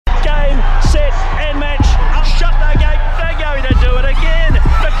bet and match. Shut the gate. They're going to do it again.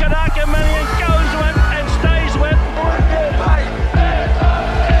 The Kanaka Million goes with and stays with.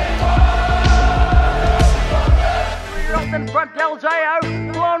 In front,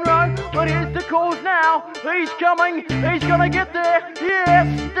 Delzeo, long run, but here's the cause now. He's coming, he's gonna get there.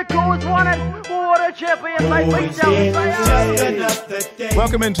 Yes, the cause won it. What a champion, they beat Delzeo.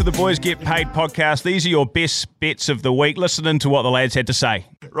 Welcome into the Boys Get Paid podcast. These are your best bets of the week. Listening to what the lads had to say.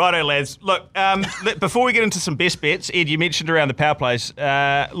 Righto, lads. Look, before we get into some best bets, Ed, you mentioned around the power plays.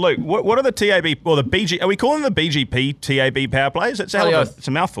 Luke, what are the TAB or the BG? Are we calling them the BGP TAB power plays? It's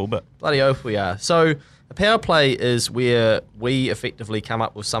a mouthful, but bloody oath we are. So a power play is where we effectively come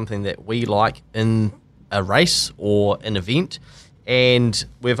up with something that we like in a race or an event. And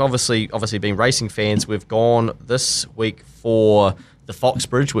we've obviously been racing fans. We've gone this week for the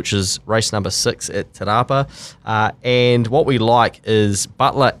Foxbridge, which is race number 6 at Te Rapa. And what we like is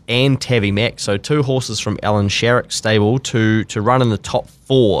Butler and Tabby Mac, so 2 horses from Alan Sharrock's stable to run in the top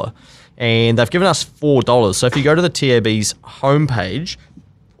 4. And they've given us $4. So if you go to the TAB's homepage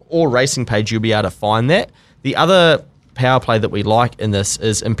or racing page, you'll be able to find that. The other power play that we like in this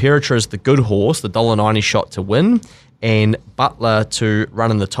is Imperatriz, the good horse, the $1.90 shot to win, and Butler to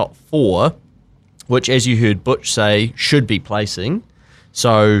run in the top 4, which, as you heard Butch say, should be placing.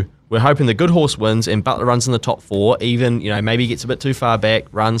 So we're hoping the good horse wins and Butler runs in the top 4, even, maybe gets a bit too far back,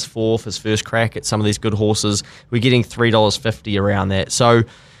 runs 4th, his first crack at some of these good horses. We're getting $3.50 around that. So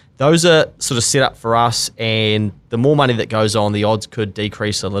those are sort of set up for us, and the more money that goes on, the odds could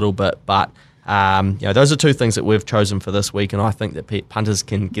decrease a little bit. But those are 2 things that we've chosen for this week, and I think that punters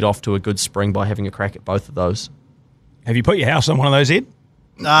can get off to a good spring by having a crack at both of those. Have you put your house on one of those, Ed?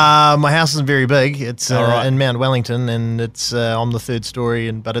 My house isn't very big. It's in Mount Wellington, and it's on the 3rd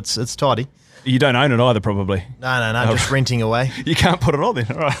story, but it's tidy. You don't own it either, probably. No, just renting away. You can't put it on then.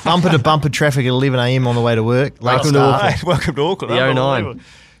 All right. Bumper to bumper traffic at 11 a.m. on the way to work. Welcome to Auckland. The 09.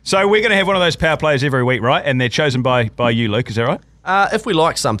 So we're going to have one of those power plays every week, right? And they're chosen by you, Luke. Is that right? If we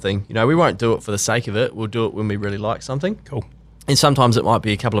like something, we won't do it for the sake of it. We'll do it when we really like something. Cool. And sometimes it might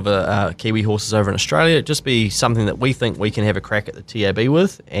be a couple of Kiwi horses over in Australia. It'd just be something that we think we can have a crack at the TAB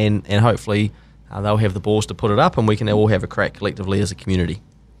with, and hopefully they'll have the balls to put it up, and we can all have a crack collectively as a community.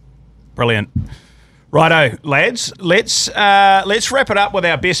 Brilliant. Righto, lads. Let's wrap it up with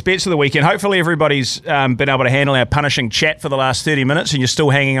our best bets of the weekend. Hopefully everybody's been able to handle our punishing chat for the last 30 minutes, and you're still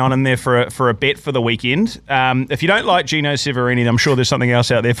hanging on in there for a bet for the weekend. If you don't like Gino Severini, I'm sure there's something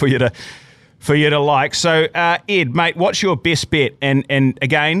else out there for you to like. So, Ed, mate, what's your best bet? And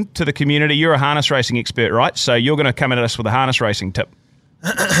again, to the community, you're a harness racing expert, right? So you're going to come at us with a harness racing tip.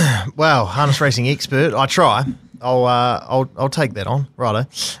 Well, harness racing expert, I try. I'll take that on, righto.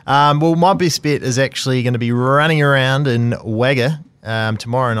 Well, my best bet is actually going to be running around in Wagga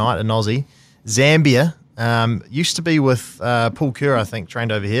tomorrow night in Aussie. Zambia. Used to be with Paul Kerr, I think,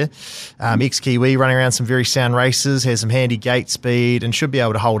 trained over here. Ex-Kiwi, running around some very sound races, has some handy gate speed, and should be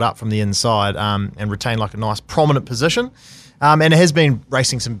able to hold up from the inside and retain like a nice prominent position. And it has been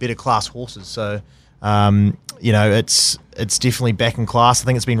racing some better class horses. So, it's definitely back in class. I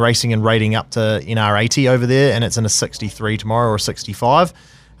think it's been racing and rating up to NR80 over there, and it's in a 63 tomorrow or a 65.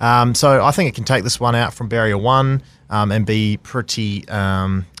 So I think it can take this one out from barrier 1 and be pretty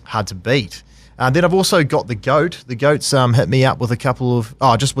hard to beat. Then I've also got the GOAT. The GOAT's hit me up with a couple of,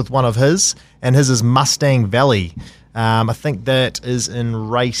 just with one of his, and his is Mustang Valley. I think that is in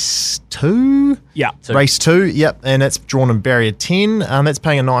race 2. Yeah. Race 2, yep, and it's drawn in barrier 10. That's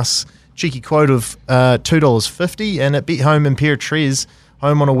paying a nice cheeky quote of $2.50, and it beat home Imperatriz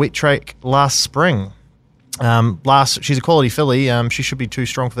home on a wet track last spring. She's a quality filly. She should be too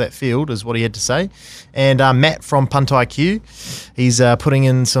strong for that field, is what he had to say. And Matt from Punt IQ, he's putting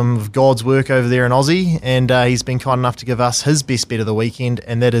in some of God's work over there in Aussie, and he's been kind enough to give us his best bet of the weekend,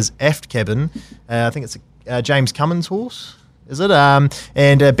 and that is Aft Cabin. I think it's a James Cummins horse, is it? And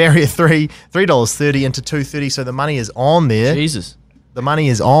barrier 3, $3.30 into $2.30, so the money is on there. Jesus. The money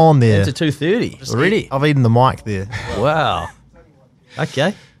is on there. Into $2.30 already. I've eaten the mic there. Wow.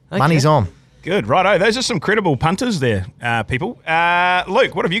 Okay. Money's on. Good, righto. Those are some credible punters there, people.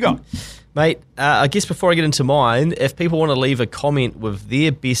 Luke, what have you got? Mate, I guess before I get into mine, if people want to leave a comment with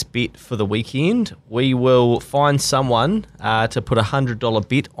their best bet for the weekend, we will find someone to put a $100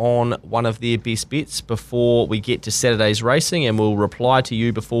 bet on one of their best bets before we get to Saturday's racing, and we'll reply to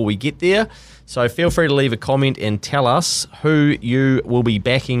you before we get there. So feel free to leave a comment and tell us who you will be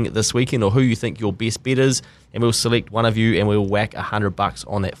backing this weekend or who you think your best bet is, and we'll select one of you and we'll whack $100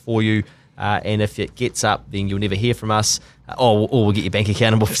 on that for you. and if it gets up, then you'll never hear from us, or we'll get your bank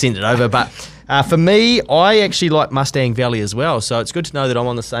account and we'll send it over. But for me, I actually like Mustang Valley as well, so it's good to know that I'm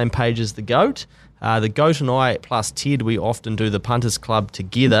on the same page as the GOAT. The GOAT and I, plus Ted, we often do the Punters Club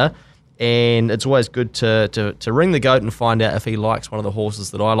together, and it's always good to ring the GOAT and find out if he likes one of the horses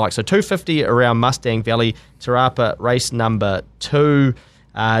that I like. So $250 around Mustang Valley, Te Rapa, race number 2.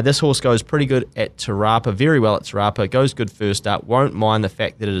 This horse goes pretty good at Te Rapa, very well at Te Rapa, goes good first up, won't mind the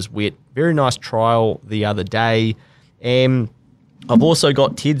fact that it is wet. Very nice trial the other day. And I've also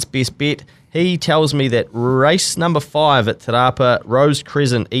got Ted's best bet. He tells me that race number 5 at Te Rapa, Rose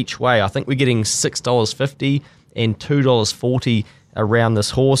Crescent each way. I think we're getting $6.50 and $2.40 around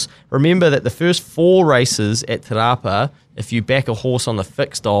this horse. Remember that the first 4 races at Te Rapa, if you back a horse on the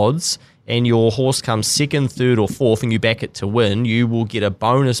fixed odds and your horse comes 2nd, 3rd or 4th and you back it to win, you will get a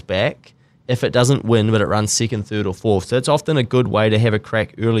bonus back if it doesn't win but it runs 2nd, 3rd or 4th. So it's often a good way to have a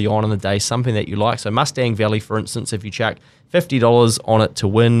crack early on in the day, something that you like. So Mustang Valley, for instance, if you chuck $50 on it to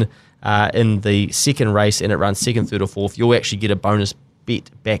win in the second race and it runs 2nd, 3rd or 4th, you'll actually get a bonus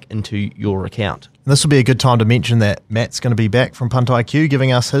bet back into your account. And this will be a good time to mention that Matt's going to be back from Punt IQ,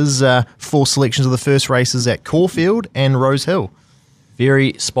 giving us his 4 selections of the first races at Caulfield and Rose Hill.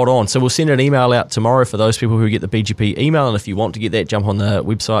 Very spot on. So we'll send an email out tomorrow for those people who get the BGP email, and if you want to get that, jump on the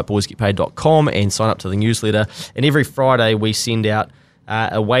website boysgetpaid.com and sign up to the newsletter. And every Friday we send out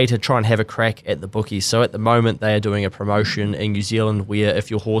a way to try and have a crack at the bookies. So at the moment they are doing a promotion in New Zealand where if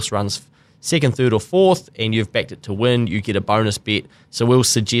your horse runs 2nd, 3rd or 4th and you've backed it to win, you get a bonus bet. So we'll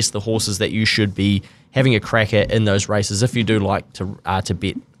suggest the horses that you should be having a crack at in those races if you do like to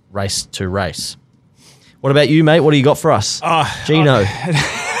bet race to race. What about you, mate? What do you got for us? Gino.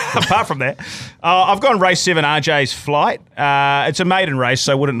 Apart from that, I've gone race 7, RJ's Flight. It's a maiden race,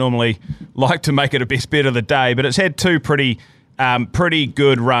 so I wouldn't normally like to make it a best bet of the day, but it's had 2 pretty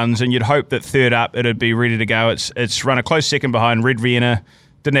good runs, and you'd hope that 3rd up it'd be ready to go. It's run a close second behind Red Vienna.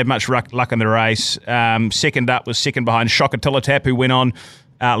 Didn't have much luck in the race. 2nd up was second behind Shockatillatap, who went on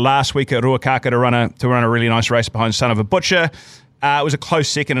last week at Ruakaka to run a really nice race behind Son of a Butcher. It was a close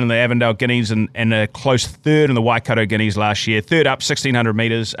second in the Avondale Guineas and a close 3rd in the Waikato Guineas last year. 3rd up, 1,600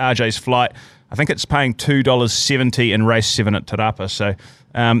 metres, RJ's Flight. I think it's paying $2.70 in race 7 at Te Rapa. So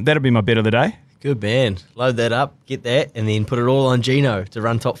that'll be my bet of the day. Good man. Load that up, get that, and then put it all on Gino to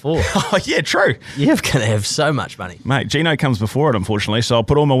run top 4. Oh, yeah, true. You're going to have so much money. Mate, Gino comes before it, unfortunately, so I'll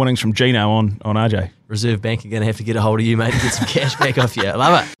put all my winnings from Gino on RJ. Reserve Bank are going to have to get a hold of you, mate, to get some cash back off you. I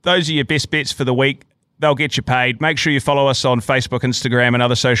love it. Those are your best bets for the week. They'll get you paid. Make sure you follow us on Facebook, Instagram, and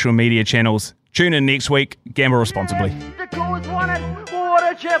other social media channels. Tune in next week. Gamble responsibly. The cause wanted. What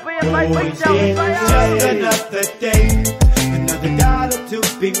a champion, mate. Beat down. Just another day, another dollar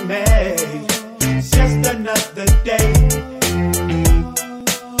to be made. Just another day.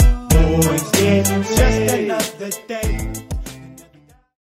 Boys, yeah, just another day.